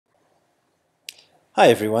Hi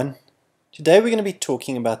everyone. Today we're going to be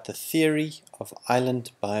talking about the theory of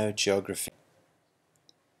island biogeography.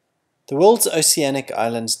 The world's oceanic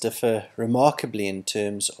islands differ remarkably in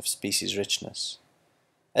terms of species richness.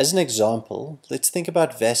 As an example, let's think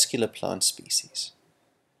about vascular plant species.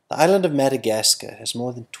 The island of Madagascar has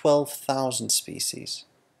more than 12,000 species.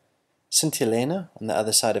 St. Helena, on the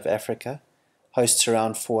other side of Africa, hosts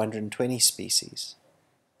around 420 species.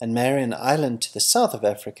 And Marion Island to the south of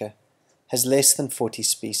Africa has less than 40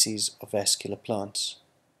 species of vascular plants.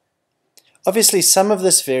 Obviously, some of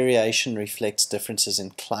this variation reflects differences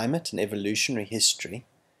in climate and evolutionary history,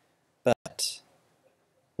 but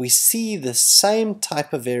we see the same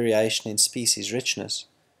type of variation in species richness,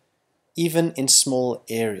 even in small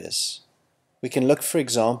areas. We can look, for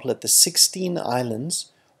example, at the 16 islands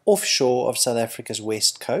offshore of South Africa's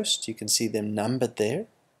west coast. You can see them numbered there.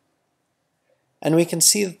 And we can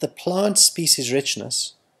see that the plant species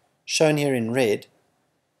richness, shown here in red,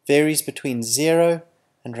 varies between 0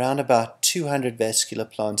 and around about 200 vascular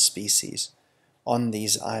plant species on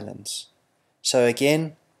these islands. So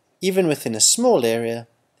again, even within a small area,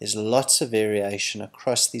 there's lots of variation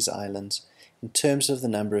across these islands in terms of the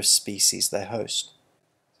number of species they host.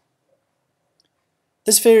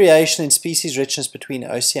 This variation in species richness between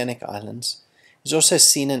oceanic islands is also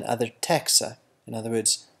seen in other taxa, in other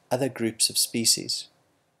words, other groups of species.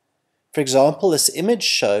 For example, this image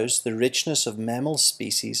shows the richness of mammal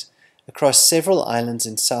species across several islands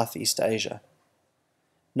in Southeast Asia.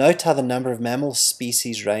 Note how the number of mammal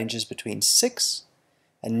species ranges between 6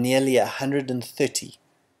 and nearly 130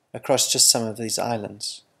 across just some of these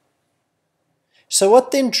islands. So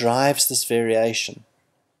what then drives this variation?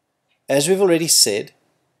 As we've already said,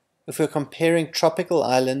 if we're comparing tropical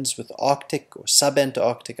islands with Arctic or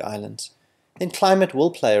subantarctic islands, then climate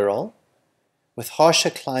will play a role, with harsher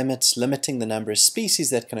climates limiting the number of species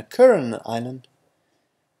that can occur on an island,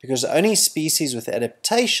 because only species with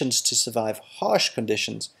adaptations to survive harsh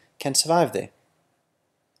conditions can survive there.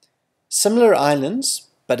 Similar islands,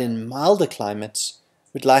 but in milder climates,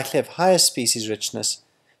 would likely have higher species richness,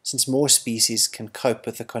 since more species can cope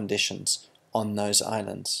with the conditions on those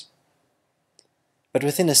islands. But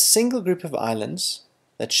within a single group of islands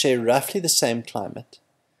that share roughly the same climate,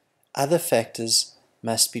 other factors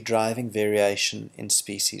must be driving variation in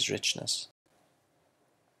species richness.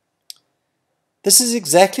 This is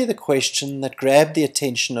exactly the question that grabbed the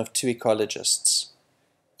attention of two ecologists,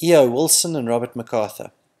 E.O. Wilson and Robert MacArthur.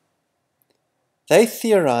 They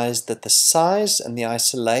theorized that the size and the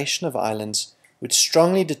isolation of islands would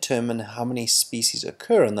strongly determine how many species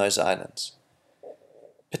occur on those islands,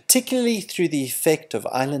 particularly through the effect of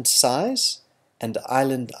island size and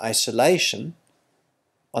island isolation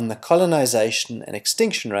on the colonization and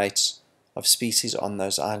extinction rates of species on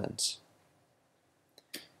those islands.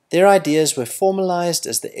 Their ideas were formalized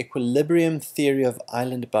as the equilibrium theory of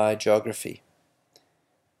island biogeography.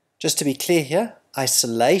 Just to be clear here,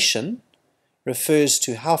 isolation refers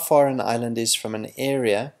to how far an island is from an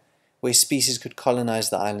area where species could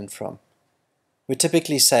colonize the island from. We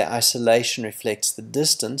typically say isolation reflects the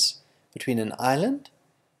distance between an island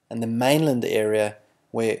and the mainland area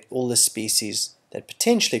where all the species that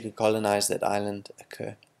potentially could colonize that island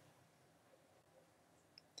occur.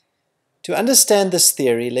 To understand this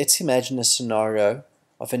theory, let's imagine a scenario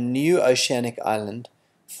of a new oceanic island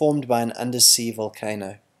formed by an undersea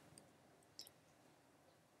volcano.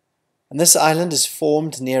 And this island is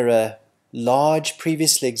formed near a large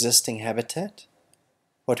previously existing habitat,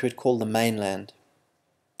 what we'd call the mainland.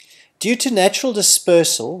 Due to natural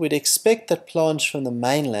dispersal, we'd expect that plants from the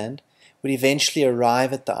mainland would eventually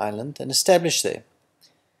arrive at the island and establish there.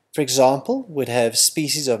 For example, we'd have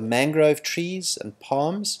species of mangrove trees and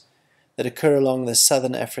palms that occur along the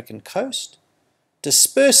southern African coast,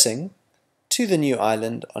 dispersing to the new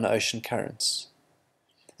island on ocean currents.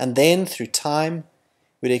 And then, through time,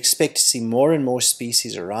 we'd expect to see more and more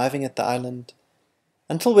species arriving at the island,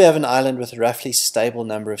 until we have an island with a roughly stable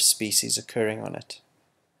number of species occurring on it.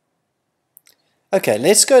 Okay,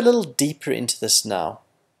 let's go a little deeper into this now,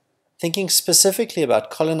 thinking specifically about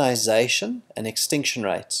colonization and extinction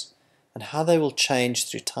rates, and how they will change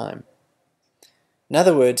through time. In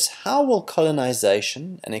other words, how will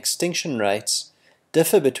colonization and extinction rates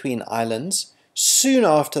differ between islands soon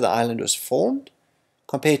after the island was formed,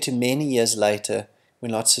 compared to many years later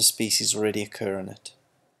when lots of species already occur on it?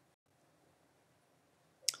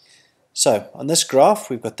 So, on this graph,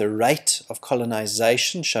 we've got the rate of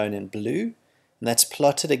colonization shown in blue, and that's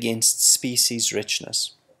plotted against species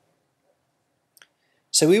richness.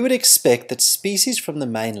 So we would expect that species from the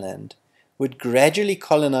mainland would gradually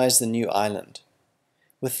colonize the new island,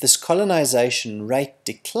 with this colonization rate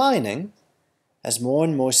declining as more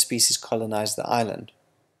and more species colonize the island.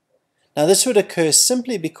 Now this would occur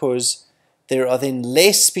simply because there are then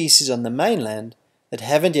less species on the mainland that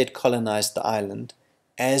haven't yet colonized the island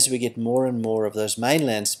as we get more and more of those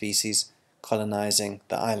mainland species colonizing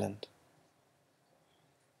the island.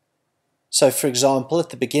 So for example, at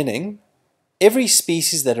the beginning, every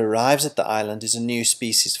species that arrives at the island is a new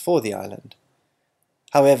species for the island.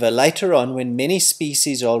 However, later on, when many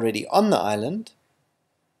species are already on the island,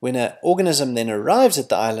 when an organism then arrives at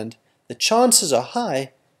the island, the chances are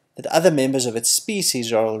high that other members of its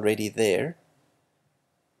species are already there,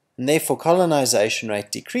 and therefore colonization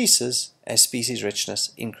rate decreases as species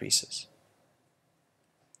richness increases.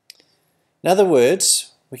 In other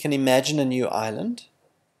words, we can imagine a new island.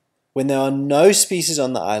 When there are no species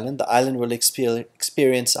on the island will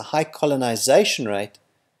experience a high colonization rate,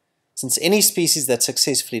 since any species that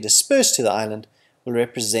successfully disperse to the island will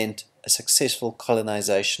represent a successful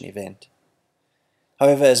colonization event.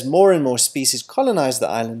 However, as more and more species colonize the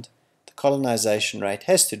island, the colonization rate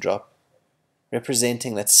has to drop,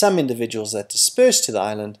 representing that some individuals that disperse to the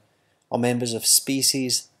island are members of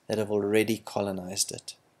species that have already colonized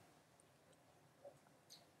it.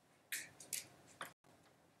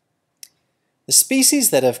 The species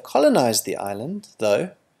that have colonized the island,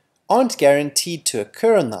 though, aren't guaranteed to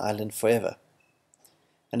occur on the island forever.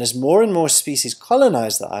 And as more and more species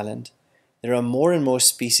colonize the island, there are more and more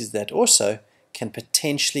species that also can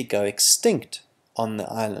potentially go extinct on the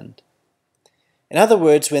island. In other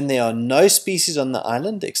words, when there are no species on the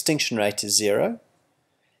island, the extinction rate is 0.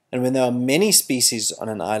 And when there are many species on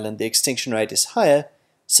an island, the extinction rate is higher,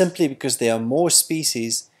 simply because there are more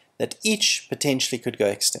species that each potentially could go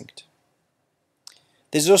extinct.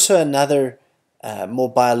 There's also another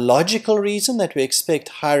more biological reason that we expect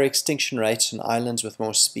higher extinction rates on islands with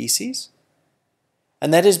more species.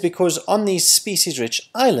 And that is because on these species-rich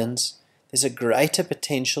islands, there's a greater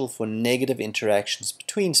potential for negative interactions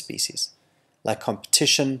between species, like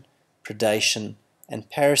competition, predation, and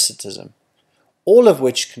parasitism, all of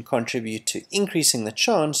which can contribute to increasing the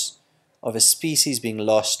chance of a species being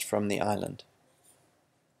lost from the island.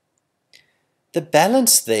 The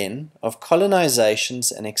balance then of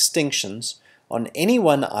colonizations and extinctions on any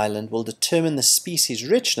one island will determine the species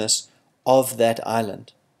richness of that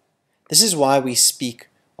island. This is why we speak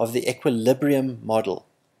of the equilibrium model.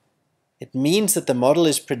 It means that the model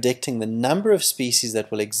is predicting the number of species that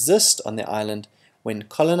will exist on the island when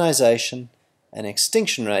colonization and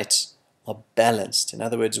extinction rates are balanced. In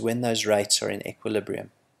other words, when those rates are in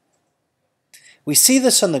equilibrium. We see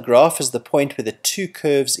this on the graph as the point where the two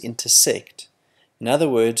curves intersect. In other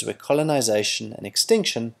words, where colonization and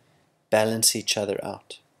extinction balance each other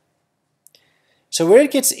out. So where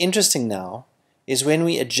it gets interesting now is when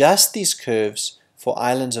we adjust these curves for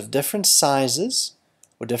islands of different sizes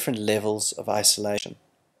or different levels of isolation.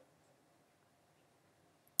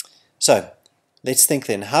 So let's think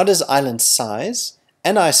then, how does island size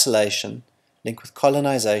and isolation link with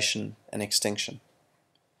colonization and extinction?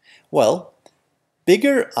 Well,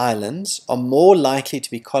 bigger islands are more likely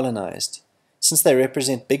to be colonized since they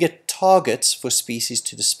represent bigger targets for species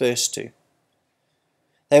to disperse to.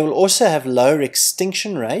 They will also have lower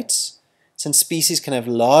extinction rates, since species can have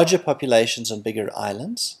larger populations on bigger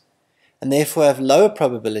islands, and therefore have lower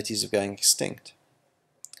probabilities of going extinct.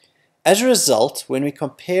 As a result, when we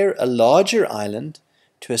compare a larger island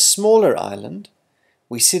to a smaller island,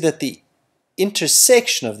 we see that the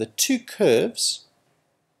intersection of the two curves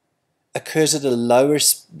occurs at a lower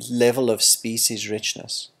level of species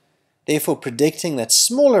richness, therefore predicting that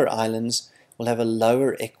smaller islands will have a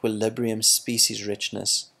lower equilibrium species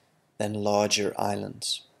richness than larger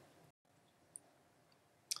islands.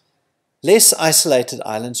 Less isolated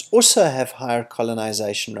islands also have higher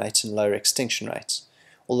colonization rates and lower extinction rates,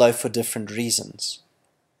 although for different reasons.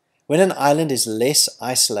 When an island is less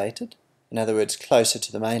isolated, in other words closer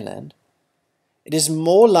to the mainland, it is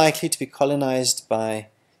more likely to be colonized by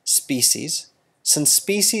species, since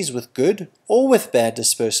species with good or with bad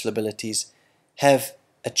dispersal abilities have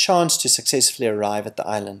a chance to successfully arrive at the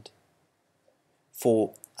island.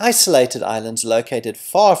 For isolated islands located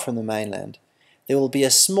far from the mainland, there will be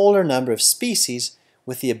a smaller number of species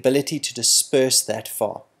with the ability to disperse that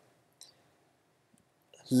far.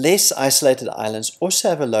 Less isolated islands also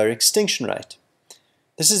have a lower extinction rate.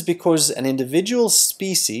 This is because an individual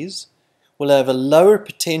species will have a lower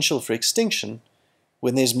potential for extinction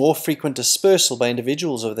when there's more frequent dispersal by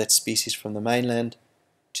individuals of that species from the mainland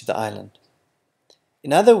to the island.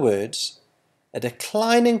 In other words, a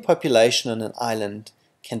declining population on an island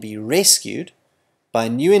can be rescued by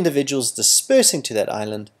new individuals dispersing to that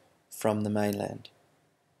island from the mainland.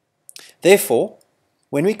 Therefore,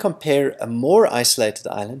 when we compare a more isolated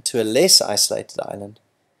island to a less isolated island,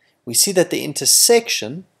 we see that the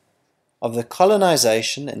intersection of the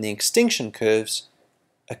colonization and the extinction curves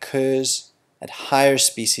occurs at higher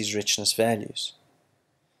species richness values.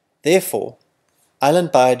 Therefore,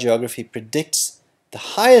 island biogeography predicts the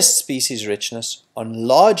highest species richness on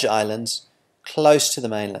large islands close to the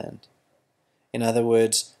mainland. In other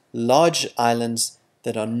words, large islands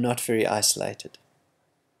that are not very isolated.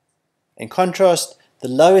 In contrast, the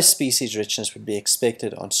lowest species richness would be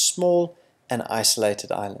expected on small and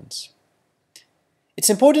isolated islands. It's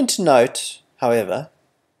important to note, however,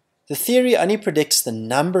 the theory only predicts the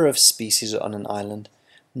number of species on an island,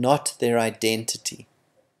 not their identity.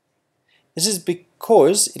 This is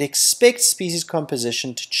because it expects species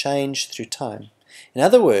composition to change through time. In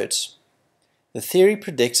other words, the theory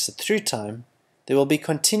predicts that through time there will be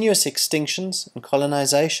continuous extinctions and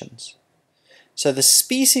colonizations. So the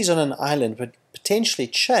species on an island would potentially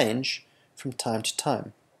change from time to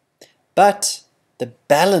time. But the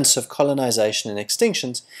balance of colonization and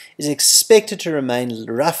extinctions is expected to remain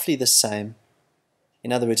roughly the same,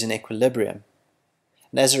 in other words, in equilibrium.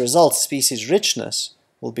 And as a result, species richness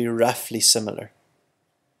will be roughly similar.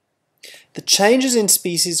 The changes in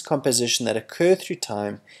species composition that occur through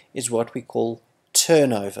time is what we call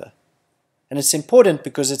turnover. And it's important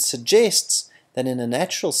because it suggests that in a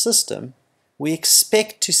natural system, we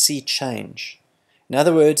expect to see change. In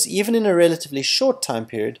other words, even in a relatively short time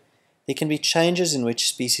period, there can be changes in which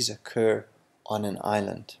species occur on an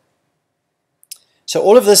island. So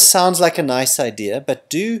all of this sounds like a nice idea, but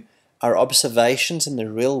do our observations in the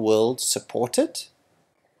real world support it?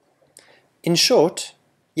 In short,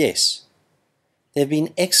 yes. There have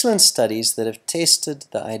been excellent studies that have tested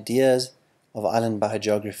the ideas of island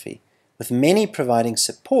biogeography, with many providing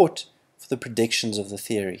support for the predictions of the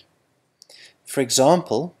theory. For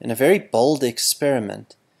example, in a very bold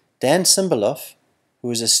experiment, Dan Simberloff, who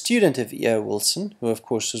was a student of E.O. Wilson, who of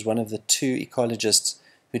course was one of the two ecologists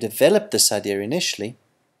who developed this idea initially,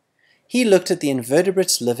 he looked at the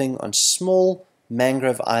invertebrates living on small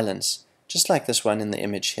mangrove islands, just like this one in the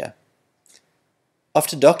image here.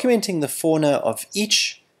 After documenting the fauna of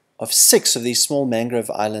each of 6 of these small mangrove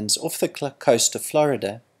islands off the coast of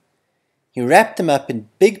Florida, he wrapped them up in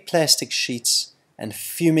big plastic sheets and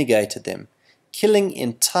fumigated them, killing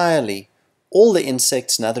entirely all the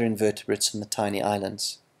insects and other invertebrates on the tiny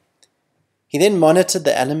islands. He then monitored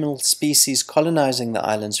the animal species colonizing the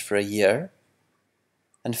islands for a year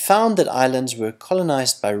and found that islands were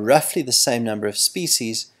colonized by roughly the same number of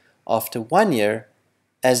species after 1 year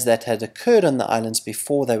as that had occurred on the islands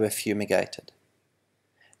before they were fumigated.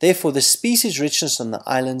 Therefore, the species richness on the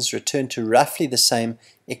islands returned to roughly the same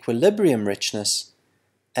equilibrium richness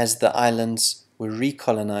as the islands were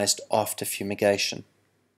recolonized after fumigation.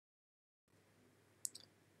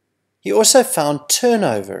 He also found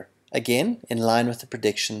turnover, again in line with the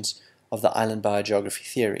predictions of the island biogeography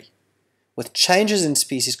theory, with changes in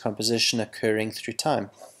species composition occurring through time.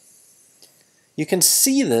 You can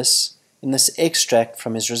see this in this extract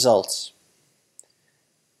from his results.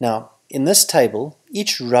 Now, in this table,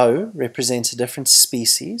 each row represents a different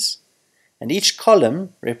species, and each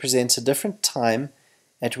column represents a different time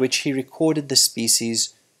at which he recorded the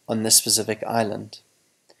species on this specific island.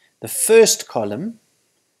 The first column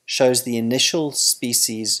shows the initial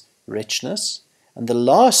species richness, and the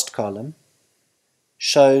last column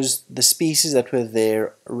shows the species that were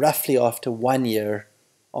there roughly after 1 year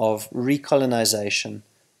of recolonization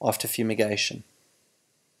after fumigation.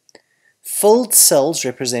 Filled cells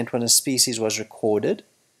represent when a species was recorded,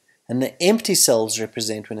 and the empty cells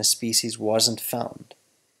represent when a species wasn't found.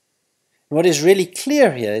 And what is really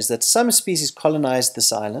clear here is that some species colonized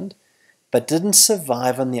this island, but didn't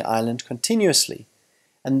survive on the island continuously,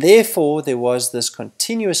 and therefore there was this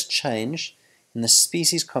continuous change in the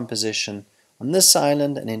species composition on this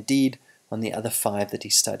island and indeed on the other 5 that he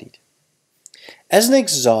studied. As an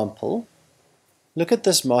example, look at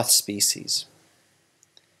this moth species.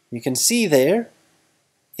 You can see there,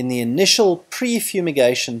 in the initial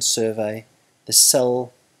pre-fumigation survey, the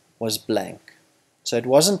cell was blank. So it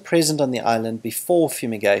wasn't present on the island before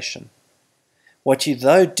fumigation. What you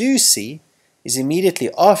though do see is immediately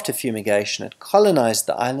after fumigation it colonized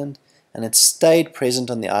the island and it stayed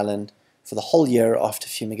present on the island for the whole year after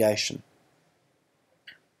fumigation.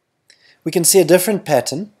 We can see a different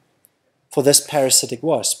pattern for this parasitic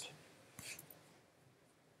wasp.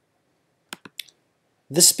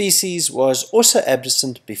 This species was also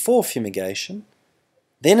absent before fumigation.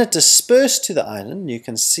 Then it dispersed to the island. You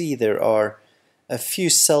can see there are a few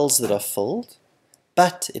cells that are filled,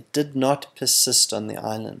 but it did not persist on the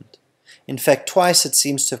island. In fact, twice it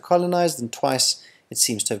seems to have colonized and twice it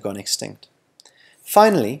seems to have gone extinct.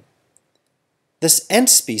 Finally, this ant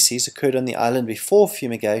species occurred on the island before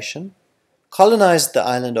fumigation, colonized the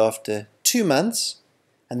island after 2 months,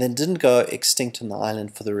 and then didn't go extinct on the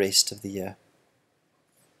island for the rest of the year.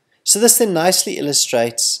 So this then nicely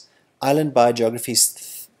illustrates island biogeography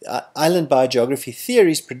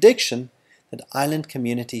theory's prediction that island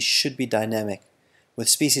communities should be dynamic, with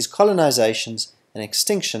species colonizations and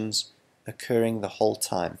extinctions occurring the whole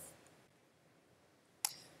time.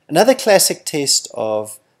 Another classic test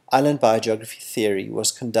of island biogeography theory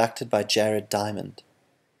was conducted by Jared Diamond.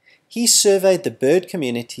 He surveyed the bird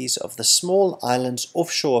communities of the small islands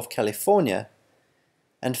offshore of California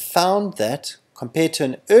and found that, compared to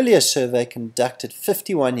an earlier survey conducted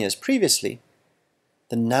 51 years previously,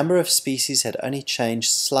 the number of species had only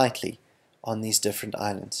changed slightly on these different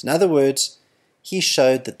islands. In other words, he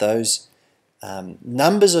showed that those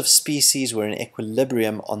numbers of species were in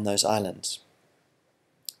equilibrium on those islands.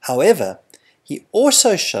 However, he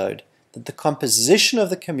also showed that the composition of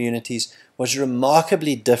the communities was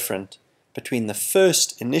remarkably different between the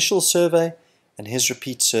first initial survey and his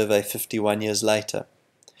repeat survey 51 years later.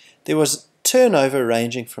 There was turnover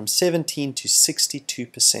ranging from 17 to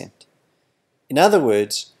 62%. In other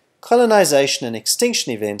words, colonization and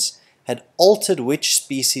extinction events had altered which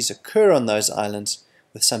species occur on those islands,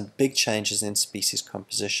 with some big changes in species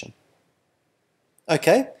composition.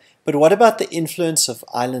 Okay, but what about the influence of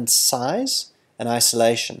island size and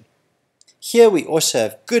isolation? Here we also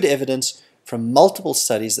have good evidence from multiple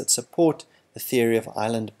studies that support the theory of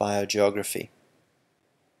island biogeography.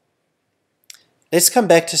 Let's come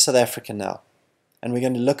back to South Africa now, and we're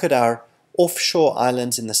going to look at our offshore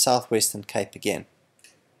islands in the southwestern Cape again.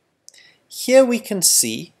 Here we can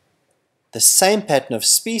see the same pattern of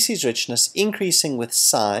species richness increasing with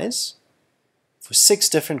size for 6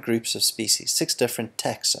 different groups of species, 6 different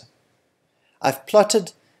taxa. I've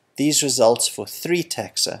plotted these results for 3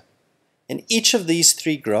 taxa. In each of these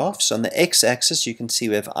 3 graphs, on the x-axis you can see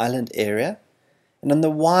we have island area, and on the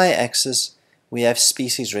y-axis we have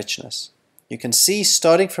species richness. You can see,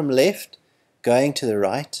 starting from left, going to the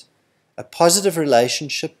right, a positive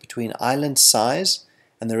relationship between island size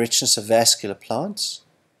and the richness of vascular plants,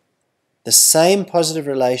 the same positive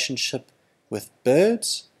relationship with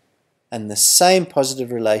birds, and the same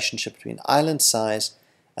positive relationship between island size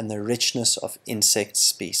and the richness of insect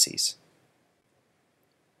species.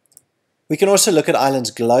 We can also look at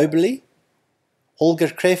islands globally. Holger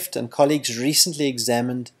Kreft and colleagues recently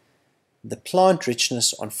examined the plant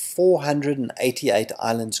richness on 488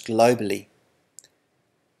 islands globally.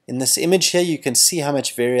 In this image here you can see how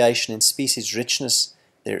much variation in species richness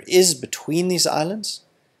there is between these islands.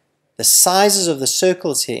 The sizes of the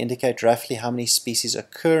circles here indicate roughly how many species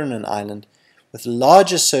occur on an island, with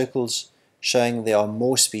larger circles showing there are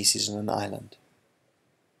more species on an island.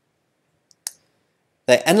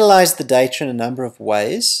 They analyzed the data in a number of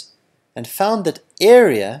ways and found that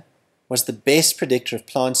area was the best predictor of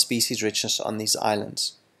plant species richness on these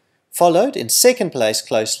islands, followed in second place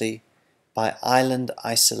closely by island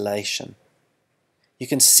isolation. You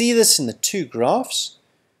can see this in the 2 graphs,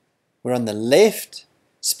 where on the left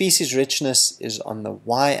species richness is on the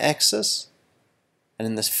y-axis, and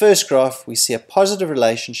in this first graph we see a positive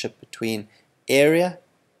relationship between area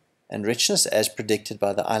and richness as predicted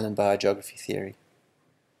by the island biogeography theory.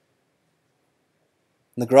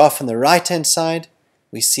 In the graph on the right hand side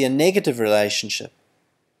we see a negative relationship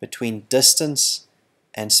between distance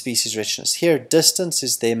and species richness. Here distance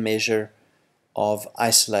is their measure of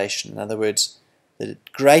isolation. In other words, the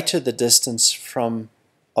greater the distance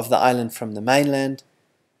of the island from the mainland,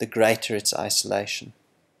 the greater its isolation.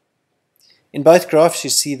 In both graphs you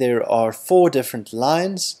see there are 4 different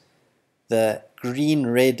lines. The green,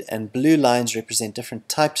 red and blue lines represent different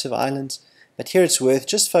types of islands, but here it's worth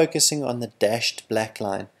just focusing on the dashed black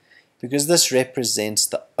line, because this represents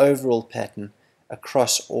the overall pattern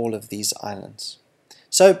across all of these islands.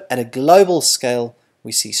 So at a global scale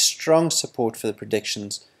we see strong support for the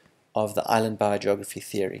predictions of the island biogeography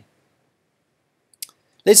theory.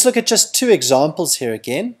 Let's look at just 2 examples here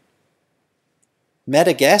again.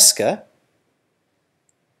 Madagascar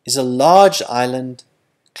is a large island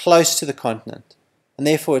close to the continent, and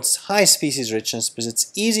therefore it's high species richness because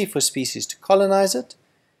it's easy for species to colonize it,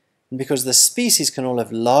 and because the species can all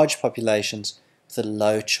have large populations with a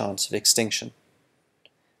low chance of extinction.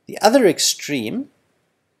 The other extreme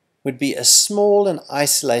would be a small and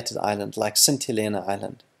isolated island like St. Helena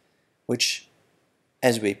Island, which,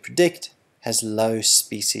 as we predict, has low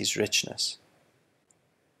species richness.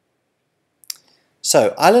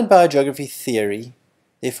 So, island biogeography theory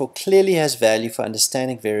therefore clearly has value for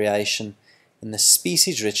understanding variation in the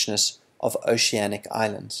species richness of oceanic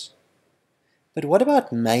islands. But what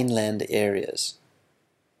about mainland areas?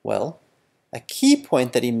 Well, a key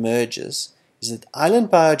point that emerges is that island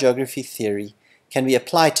biogeography theory can be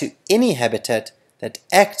applied to any habitat that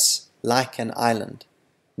acts like an island.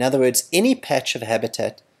 In other words, any patch of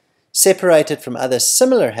habitat separated from other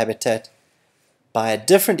similar habitat by a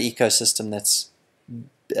different ecosystem that's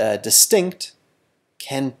distinct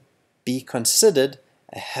can be considered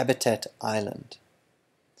a habitat island.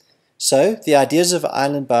 So the ideas of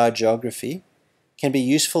island biogeography can be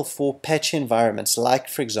useful for patchy environments like,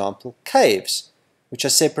 for example, caves, which are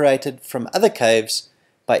separated from other caves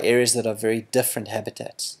by areas that are very different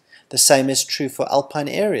habitats. The same is true for alpine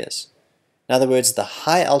areas. In other words, the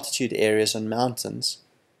high altitude areas on mountains,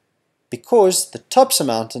 because the tops of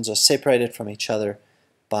mountains are separated from each other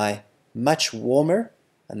by much warmer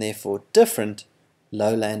and therefore different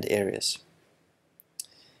lowland areas.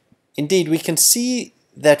 Indeed, we can see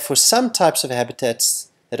that for some types of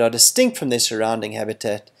habitats that are distinct from their surrounding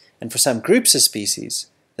habitat, and for some groups of species,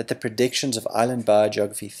 that the predictions of island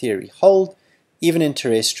biogeography theory hold, even in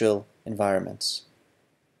terrestrial environments.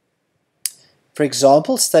 For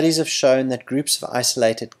example, studies have shown that groups of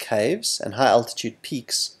isolated caves and high-altitude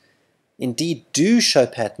peaks indeed do show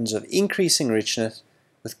patterns of increasing richness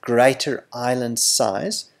with greater island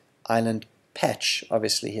size, island patch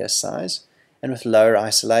obviously here size, and with lower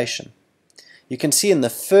isolation. You can see in the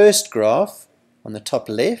first graph on the top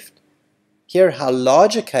left here how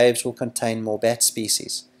larger caves will contain more bat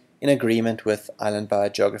species, in agreement with island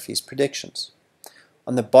biogeography's predictions.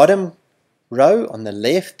 On the bottom row on the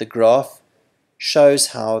left, the graph shows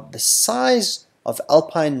how the size of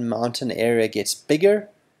alpine mountain area gets bigger,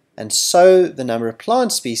 and so the number of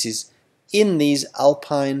plant species in these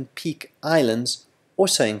alpine peak islands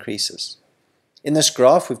also increases. In this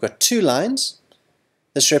graph we've got two lines.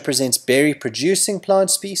 This represents berry-producing plant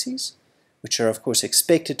species, which are of course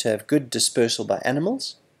expected to have good dispersal by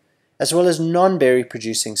animals, as well as non-berry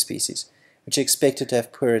producing species, which are expected to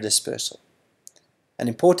have poorer dispersal. And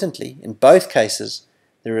importantly, in both cases,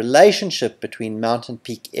 the relationship between mountain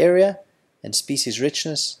peak area and species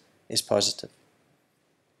richness is positive.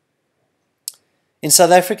 In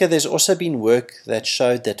South Africa, there's also been work that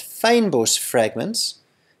showed that fynbos fragments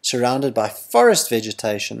surrounded by forest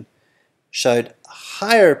vegetation showed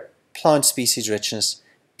higher plant species richness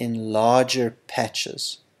in larger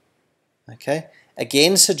patches. Okay?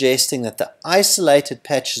 Again suggesting that the isolated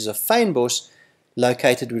patches of fynbos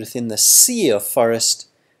located within the sea of forest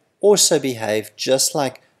also behave just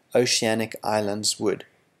like oceanic islands would,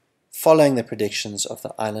 following the predictions of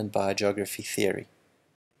the island biogeography theory.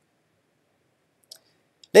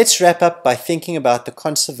 Let's wrap up by thinking about the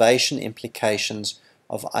conservation implications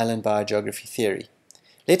of island biogeography theory.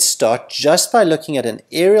 Let's start just by looking at an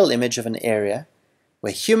aerial image of an area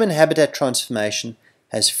where human habitat transformation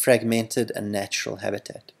has fragmented a natural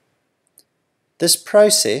habitat. This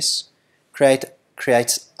process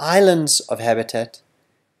creates islands of habitat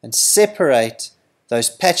and separate those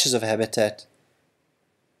patches of habitat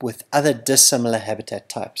with other dissimilar habitat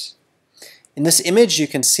types. In this image you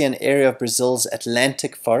can see an area of Brazil's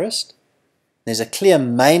Atlantic forest. There's a clear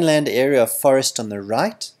mainland area of forest on the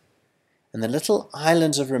right, and the little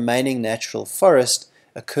islands of remaining natural forest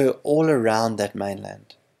occur all around that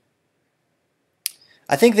mainland.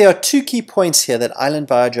 I think there are two key points here that island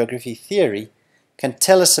biogeography theory can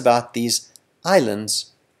tell us about these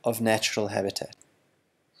islands of natural habitat.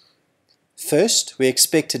 First, we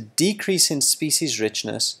expect a decrease in species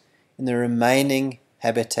richness in the remaining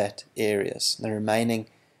habitat areas, the remaining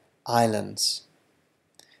islands.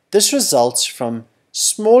 This results from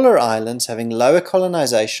smaller islands having lower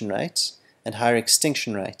colonization rates and higher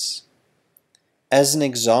extinction rates. As an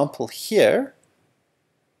example here,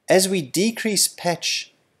 as we decrease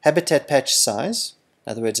habitat patch size,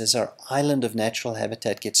 in other words, as our island of natural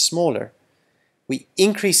habitat gets smaller, we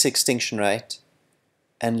increase extinction rate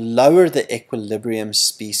and lower the equilibrium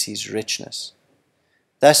species richness.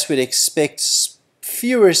 Thus, we'd expect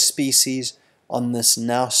fewer species on this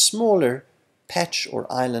now smaller patch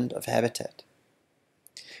or island of habitat.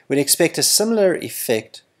 We'd expect a similar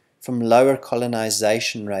effect from lower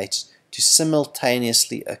colonization rates to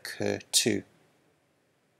simultaneously occur too.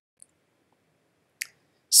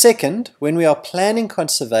 Second, when we are planning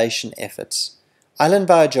conservation efforts, island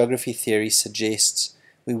biogeography theory suggests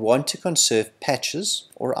we want to conserve patches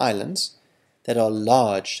or islands that are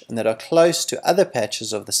large and that are close to other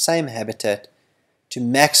patches of the same habitat to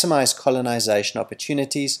maximize colonization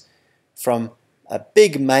opportunities from a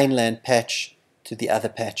big mainland patch to the other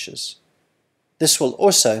patches. This will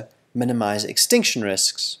also minimize extinction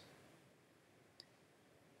risks.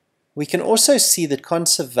 We can also see that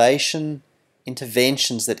conservation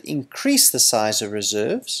interventions that increase the size of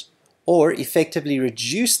reserves or effectively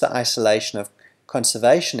reduce the isolation of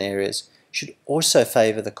conservation areas should also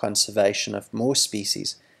favor the conservation of more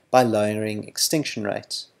species by lowering extinction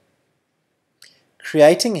rates.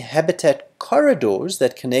 Creating habitat corridors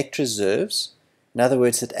that connect reserves, in other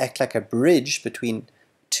words, that act like a bridge between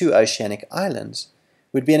two oceanic islands,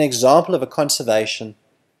 would be an example of a conservation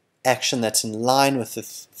action that's in line with the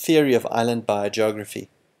theory of island biogeography.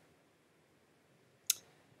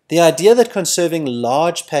 The idea that conserving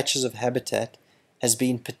large patches of habitat has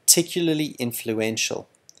been particularly influential,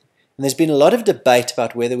 and there's been a lot of debate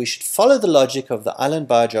about whether we should follow the logic of the island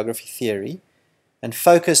biogeography theory and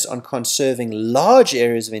focus on conserving large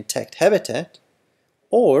areas of intact habitat,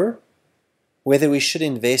 or whether we should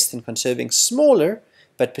invest in conserving smaller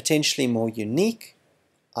but potentially more unique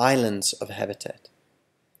islands of habitat.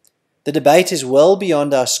 The debate is well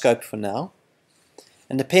beyond our scope for now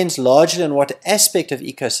and depends largely on what aspect of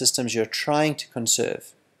ecosystems you're trying to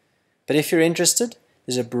conserve. But if you're interested,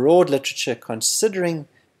 there's a broad literature considering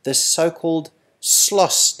this so-called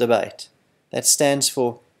SLOS debate that stands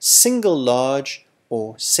for single large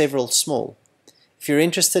or several small. If you're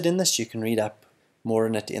interested in this, you can read up more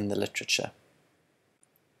on it in the literature.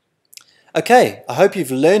 Okay, I hope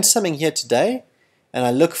you've learned something here today, and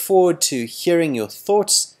I look forward to hearing your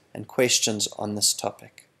thoughts and questions on this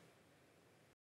topic.